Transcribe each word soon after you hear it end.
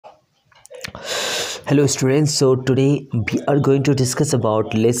Hello students, so today we are going to discuss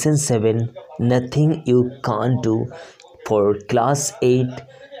about lesson 7 nothing you can't do for class 8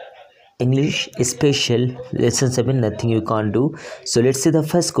 English special lesson 7 nothing you can't do. So let's see the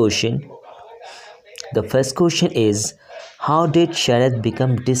first question. The first question is, how did Sharad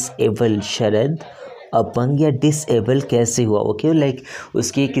become disabled? Sharad अपंग या disable कैसे हुआ? Okay like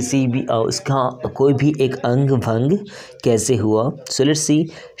उसके किसी भी उसका कोई भी एक अंग भंग कैसे हुआ? So let's see.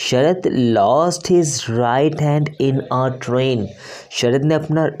 Sharad lost his right hand in a train. शरद ने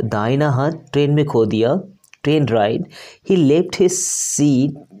अपना दाहिना हाथ ट्रेन में खो दिया. Train ride. He left his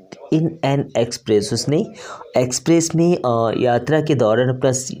seat in an express. उसने एक्सप्रेस में यात्रा के दौरान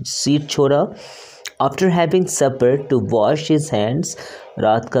अपना सीट छोड़ा. After having super to wash his hands.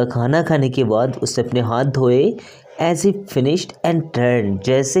 रात का खाना खाने के बाद उसने अपने हाथ धोए. As he finished and turn.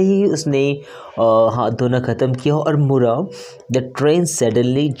 जैसे ही उसने हाथ धोना ख़त्म किया और मुड़ा, the train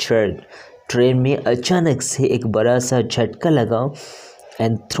suddenly jerk. Train में अचानक से एक बड़ा सा झटका लगा.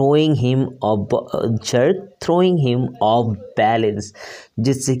 And throwing him of balance.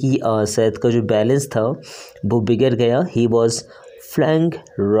 जिससे कि सैयद का जो बैलेंस था वो बिगड़ गया. He was flung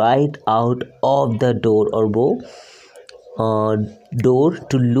right out of the door. और वो door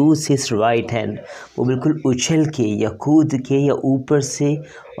to lose his right hand. वो बिल्कुल उछल के या कूद के या ऊपर से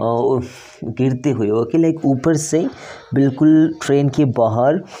गिरते हुए, ओके लाइक ऊपर से बिल्कुल ट्रेन के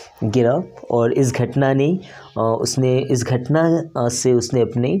बाहर गिरा. और इस घटना से उसने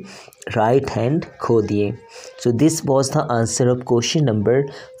अपने राइट हैंड खो दिए. So this was the answer of question number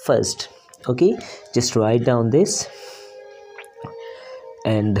first. Okay, just write down this.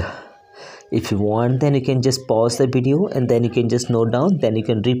 And if you want, then you can just pause the video and then you can just note down, then you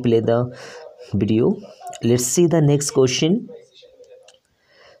can replay the video. Let's see the next question.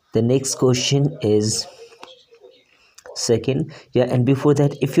 The next question is second. Yeah, and before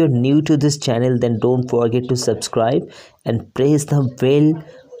that, if you're new to this channel, then don't forget to subscribe and press the bell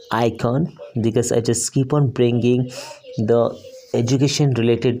icon, because I just keep on bringing the education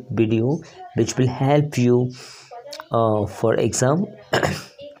related video which will help you for exam.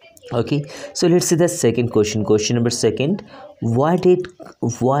 Okay, so let's see the second question. Question number second. Why did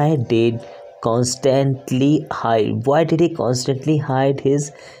he constantly hide his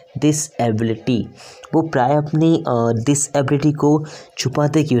disability? वो प्राय अपनी disability को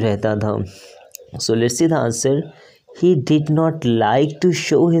छुपाते क्यों रहता था? So let's see the answer. He did not like to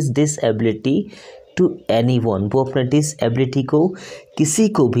show his disability to anyone. वो अपना disability को किसी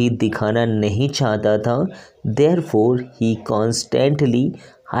को भी दिखाना नहीं चाहता था. Therefore he constantly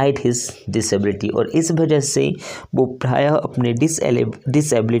hide his disability. और इस वजह से वो प्राय अपने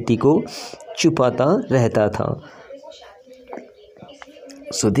disability को छुपाता रहता था.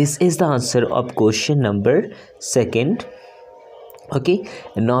 So this is the answer of question number second. Okay,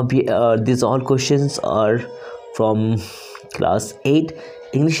 and now these all questions are from class 8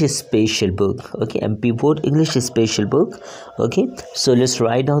 English special book. Okay, MP Board English special book. Okay, so let's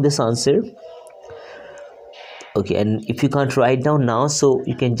write down this answer. Okay, and if you can't write down now, so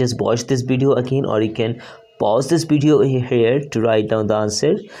you can just watch this video again, or you can pause this video here to write down the answer.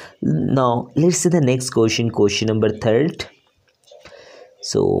 Now let's see the next question. Question number third.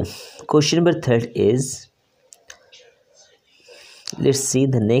 So question number third is, let's see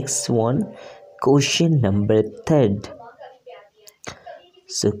the next one. Question number third.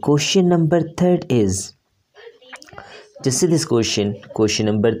 So question number third is, just see this question. Question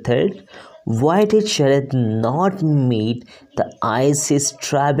number third. Why did Sharad not meet the eyes his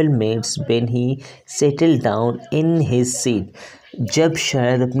travel mates when he settled down in his seat? जब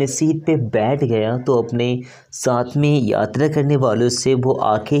शरद अपने seat पे बैठ गया तो अपने साथ में यात्रा करने वालों से वो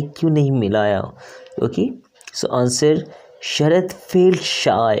आंखें क्यों नहीं मिलाया? ओके, सो आंसर, शरद फेल्ड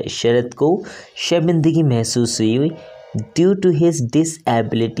शाय. शरद को शर्मिंदगी महसूस हुई ड्यू टू हिज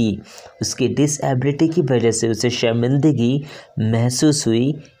डिसएबिलिटी. उसके डिसएबिलिटी की वजह से उसे शर्मिंदगी महसूस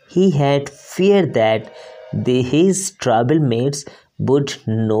हुई. He had fear that his travel mates would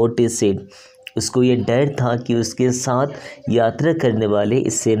notice it. उसको ये डर था कि उसके साथ यात्रा करने वाले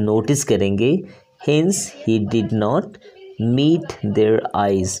इसे नोटिस करेंगे. Hence he did not meet their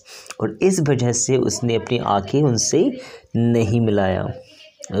eyes. और इस वजह से उसने अपनी आंखें उनसे नहीं मिलाया.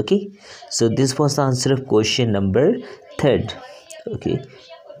 Okay, so this was the answer of question number third. Okay,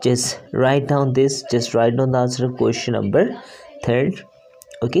 just write down this. Just write down the answer of question number third.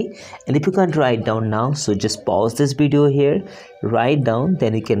 Okay, and if you can't write down now, so just pause this video here, write down,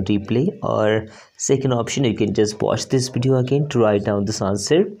 then you can replay, or second option, you can just watch this video again to write down this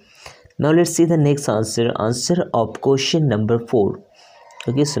answer. Now let's see the next answer of question number 4.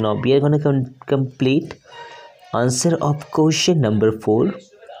 Okay, so now we are going to complete answer of question number 4.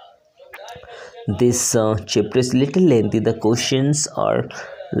 This chapter is little lengthy. The questions are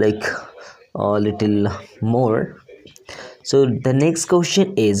like a little more. So the next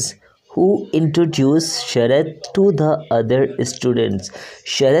question is, who introduced Sharad to the other students?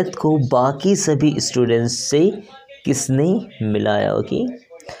 शरद को बाकी सभी students से किसने मिलाया? Okay,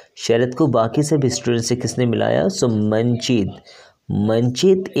 शरद को बाकी सभी students से किसने मिलाया? सो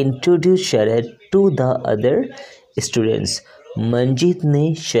Manjeet introduce Sharad to the other students. Manjeet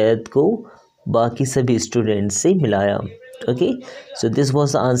ने शरद को बाकी सभी स्टूडेंट्स से मिलाया। Okay, so this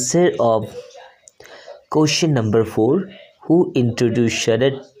was the answer of question number 4. Who introduced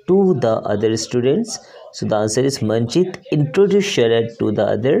Sharad to the other students? So the answer is Manjit introduced Sharad to the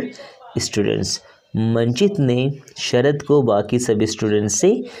other students. Manjit ने शरद को बाकी सभी स्टूडेंट्स से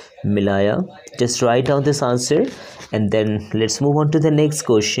मिलाया। Just write down this answer and then let's move on to the next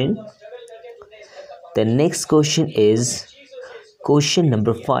question. The next question is question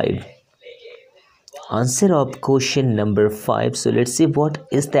number 5. Answer of question number 5. So let's see what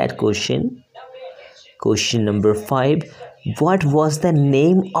is that question. Question number 5. What was the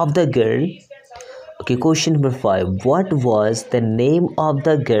name of the girl? Okay, question number 5. What was the name of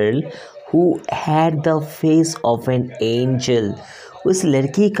the girl who had the face of an angel? उस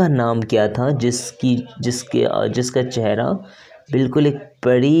लड़की का नाम क्या था जिसका चेहरा बिल्कुल एक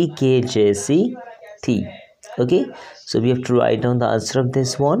परी के जैसी थी? Okay, so we have to write down the answer of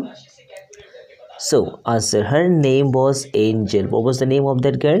this one. So answer, her name was Angel. What was the name of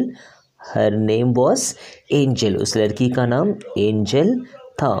that girl? Her name was Angel. उस लड़की का नाम एंजल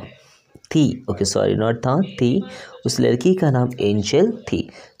था, थी। ओके सॉरी, नॉट था, थी। उस लड़की का नाम एंजल थी।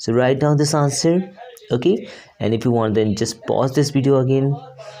 सो write down this answer. Okay, and if you want then just pause this video again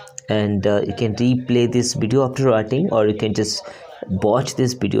and you can replay this video after writing, or you can just watch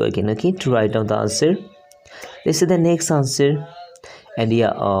this video again, okay, to write down the answer. This is the next answer. And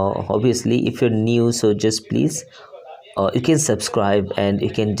yeah, obviously if you're new, so just please you can subscribe and you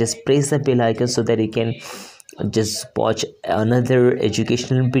can just press the bell icon so that you can just watch another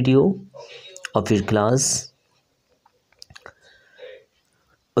educational video of your class.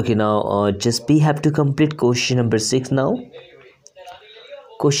 Okay, now just we have to complete question number 6 now.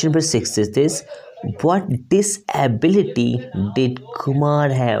 Question number 6 is this: what disability did Kumar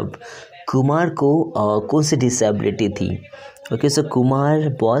have? Kumar को कौन सी disability थी? Okay, so Kumar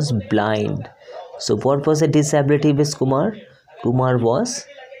was blind. So what was the disability with Kumar? Kumar was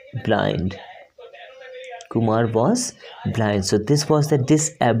blind. Kumar was blind. So this was the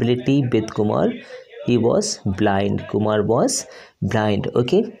disability with Kumar. He was blind. Kumar was blind.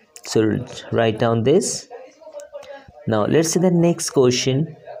 Okay, so write down this. Now let's see the next question.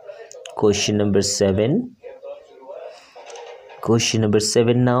 Question number 7. Question number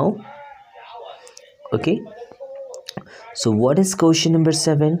 7 now. Okay, so what is question number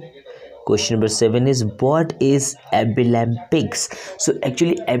 7? Question number 7 is, what is Olympics? So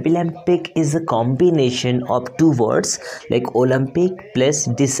actually Olympic is a combination of two words, like Olympic plus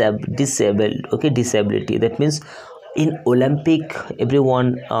disabled. Okay, disability. That means in Olympic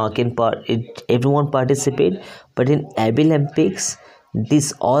everyone everyone participate, but in Olympics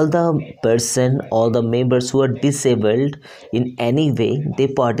this all the members who are disabled in any way, they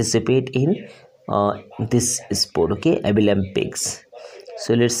participate in this sport. Okay, Olympics.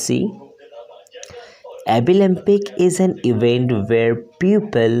 So let's see. Olympic is an event where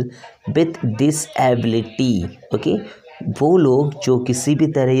people with disability, okay, वो लोग जो किसी भी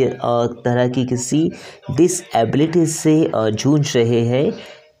तरह की किसी disability से जूझ रहे हैं,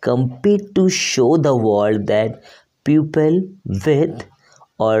 compete to show the world that people with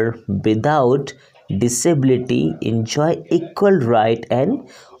or without disability enjoy equal right and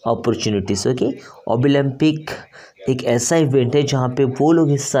opportunities. Okay, Olympic एक ऐसा इवेंट है जहाँ पे वो लोग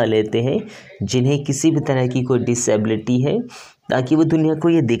हिस्सा लेते हैं जिन्हें किसी भी तरह की कोई डिसेबिलिटी है, ताकि वो दुनिया को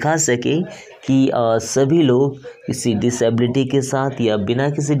ये दिखा सके कि सभी लोग किसी डिसेबिलिटी के साथ या बिना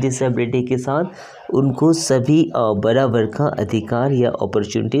किसी डिसेबिलिटी के साथ उनको सभी बराबर का अधिकार या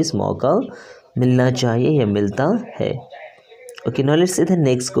अपॉर्चुनिटीज़, मौका मिलना चाहिए या मिलता है. Okay, now let's see the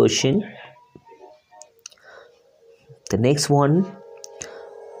next question. The next one,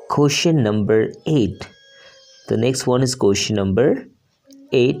 question number 8. The next one is question number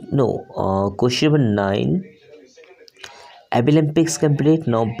 8. No, question number 9. Olympics complete.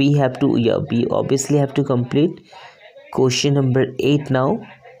 Now we have to, we obviously have to complete question number 8 now.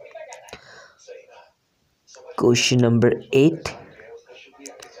 Question number 8.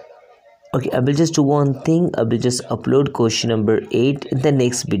 Okay, I will just do one thing. I will just upload question number 8 in the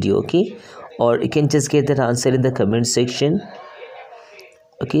next video. Okay, or you can just get that answer in the comment section.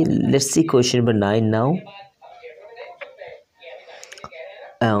 Okay, let's see question number 9 now.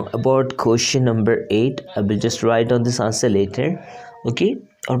 About question number 8, I will just write down this answer later. Okay,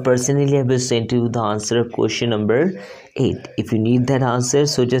 or personally I will send you the answer of question number 8. If you need that answer,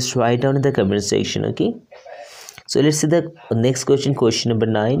 so just write down in the comment section. Okay, so let's see the next question, question number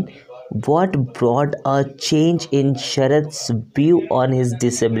 9. What brought a change in Sharad's view on his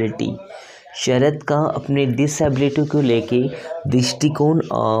disability? शरद का अपने disability को लेके दृष्टिकोण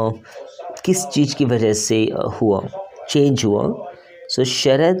किस चीज़ की वजह से हुआ, चेंज हुआ? So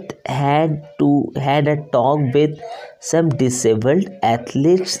Sharad had a talk with some disabled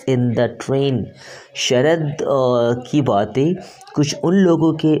athletes in the train. शरद की बातें कुछ उन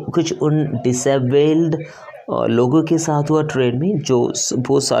डिसेबल्ड लोगों के साथ हुआ ट्रेन में, जो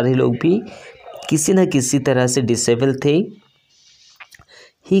बहुत सारे लोग भी किसी न किसी तरह से डिसेबल थे.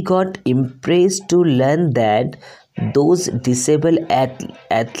 He got impressed to learn that those disabled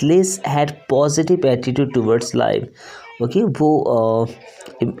athletes had positive attitude towards life. Okay, वो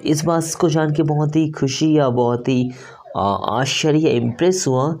इस बात को जान के बहुत ही खुशी या बहुत ही आश्चर्य इम्प्रेस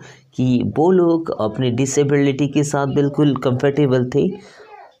हुआ कि वो लोग अपने डिसेबिलिटी के साथ बिल्कुल कंफर्टेबल थे.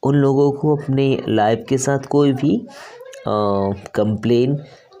 उन लोगों को अपने लाइफ के साथ कोई भी कंप्लेन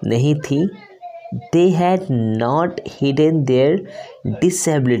नहीं थी. They had not hidden their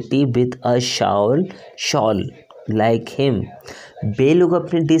disability with a shawl like him. वे लोग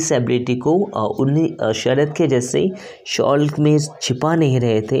अपनी डिसेबिलिटी को उन्हें शरद के जैसे शॉल में छिपा नहीं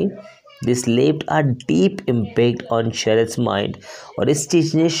रहे थे. This left a deep impact on शरद्स mind. और इस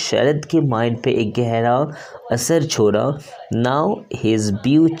चीज़ ने शरद के माइंड पे एक गहरा असर छोड़ा. Now his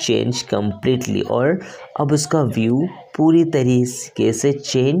view change completely. और अब उसका व्यू पूरी तरीके से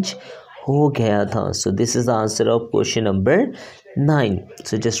चेंज हो गया था. So this is the answer of question number 9.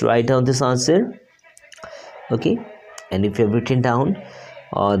 So just write down this answer. Okay, and if you have written down,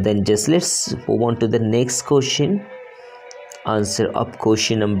 then just let's move on to the next question. Answer of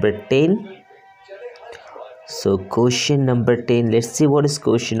question number 10. So question number 10, let's see what is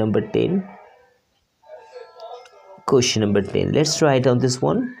question number 10. Question number 10, let's write down this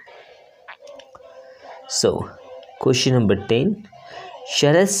one. So question number 10.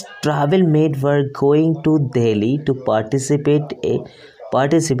 Sharad's travel mate were going to Delhi to participate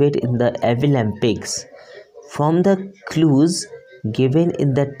in the Olympics. From the clues given in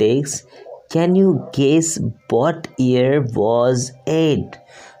the text, can you guess what year was it?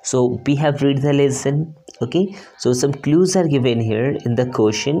 So we have read the lesson. Okay, so some clues are given here in the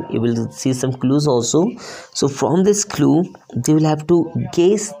question. You will see some clues also. So from this clue, they will have to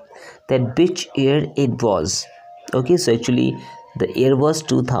guess that which year it was. Okay, so actually the year was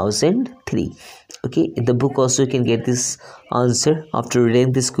 2003. Okay, in the book also you can get this answer after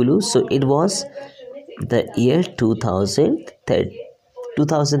reading this clue. So it was the year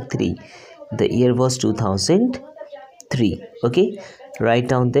 2003. The year was 2003. Okay, write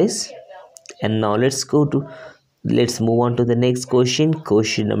down this. And now let's move on to the next question.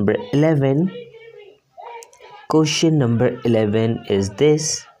 Question number 11. Question number 11 is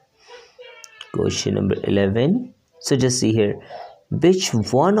this. Question number 11. So just see here, which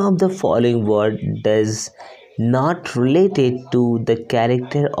one of the following word does not related to the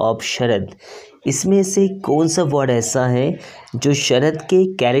character of Sharad? इसमें से कौन सा word ऐसा है जो शरद के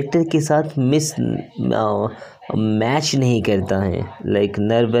character के साथ मैच नहीं करता है? Like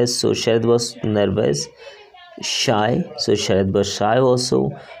nervous, so Sharad was nervous. Shy, so Sharad was shy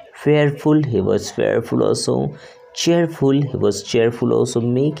also. Fearful, he was fearful also. cheerful, he was cheerful also.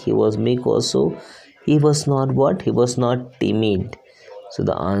 Meek, he was meek also. He was not what? He was not timid. So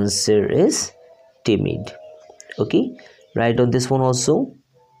the answer is timid. Okay, write on this one also.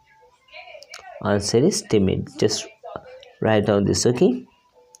 Answer is timid. Just write down this. Okay,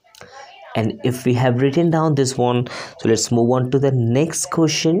 and if we have written down this one, so let's move on to the next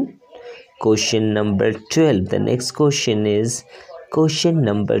question. Question number 12. The next question is question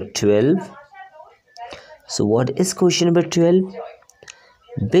number 12. So what is question number 12?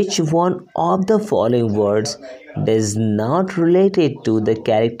 Which one of the following words does not related to the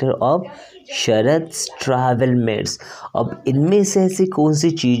character of Sharad travel mats? अब इनमें से ऐसी कौन सी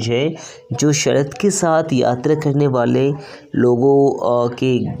चीज़ है जो शरद के साथ यात्रा करने वाले लोगों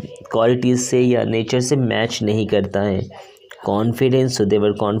के क्वालिटीज़ से या नेचर से मैच नहीं करता है? Confidence, so they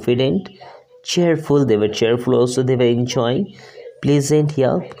were confident. cheerful, they were cheerful also, they were enjoying. Pleasant,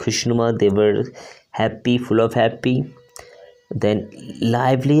 या खुशनुमा, they were happy, full of happy. Then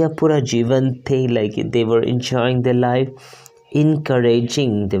lively, या पूरा जीवन थे, like they were enjoying their life.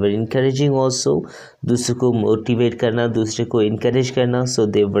 Encouraging, they were encouraging also, दूसरे को motivate करना, दूसरे को encourage करना. So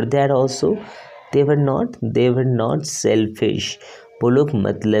they were that also. They were not selfish, वो लोग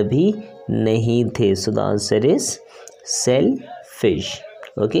मतलबी नहीं थे. So the answer is selfish.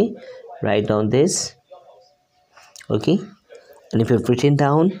 Okay, write down this. Okay, and if you've written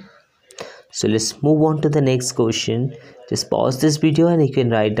down, so let's move on to the next question. Just pause this video and you can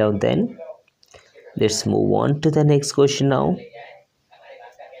write down then. Let's move on to the next question now.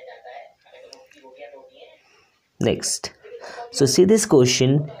 Next, so see this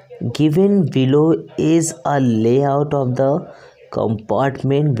question. Given below is a layout of the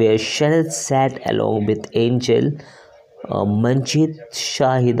compartment where Sharad sat along with Angel, Manjit,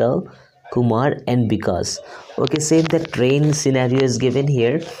 Shahida, Kumar and Vikas. Okay, same the train scenario is given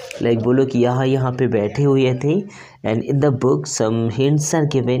here. Like बोलो कि यहाँ पे बैठे हुए थे, and in the book some hints are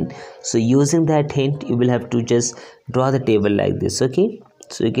given. So using that hint, you will have to just draw the table like this. Okay,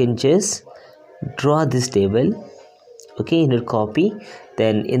 so you can just draw this table. Okay, in your copy.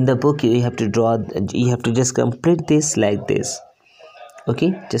 Then in the book you have to draw. You have to just complete this like this.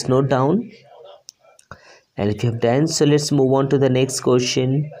 Okay, just note down. And if you have done so, let's move on to the next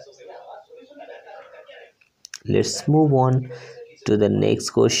question. Let's move on to the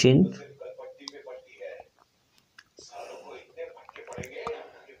next question.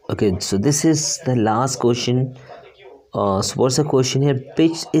 Okay, so this is the last question. So what's the question here?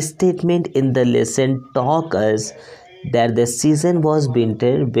 Which statement in the lesson taught us that the season was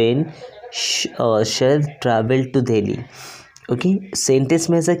winter when Sharad traveled to Delhi? Okay, sentence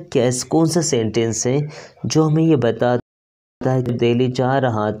में ऐसा कौन सा sentence है जो हमें ये बताता है कि दिल्ली जा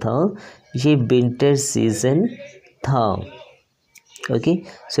रहा था, ये विंटर सीजन था. Okay,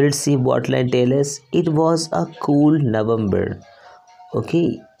 so let's see what line tell us. It was a cool November. Okay,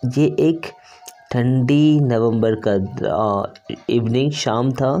 ये एक ठंडी नवंबर का इवनिंग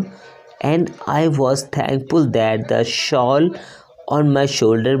शाम था. And I was thankful that the shawl on my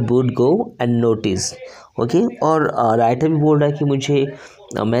shoulder would go unnoticed. Okay, और writer भी बोल रहा है कि मुझे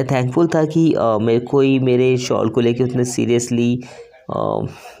मैं थैंकफुल था कि मेरे कोई मेरे शॉल को लेके उतने सीरियसली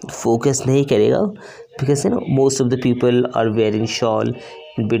फोकस नहीं करेगा, because you know most of the people are wearing shawl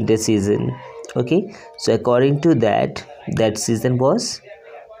in winter season. Okay, so according to that season was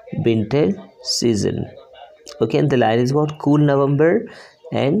winter season. Okay, and the line is about cool November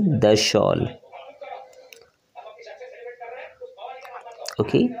and the shawl.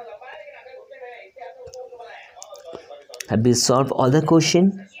 Okay, have we solved all the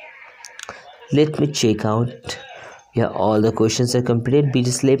question? Let me check out. Yeah, all the questions are complete. We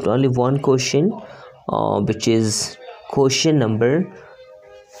just left only one question, which is question number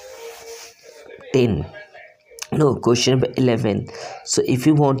 10. No, question number 11. So if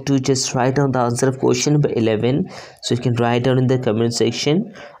you want to just write down the answer of question number 11, so you can write down in the comment section.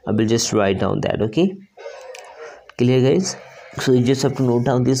 I will just write down that. Okay, clear guys? So you just have to note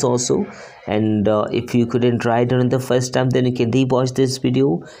down this also. And if you couldn't write down in the first time, then you can rewatch this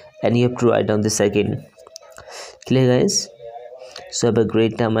video and you have to write down the second. Clear guys? So have a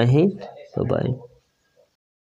great time ahead. Bye bye.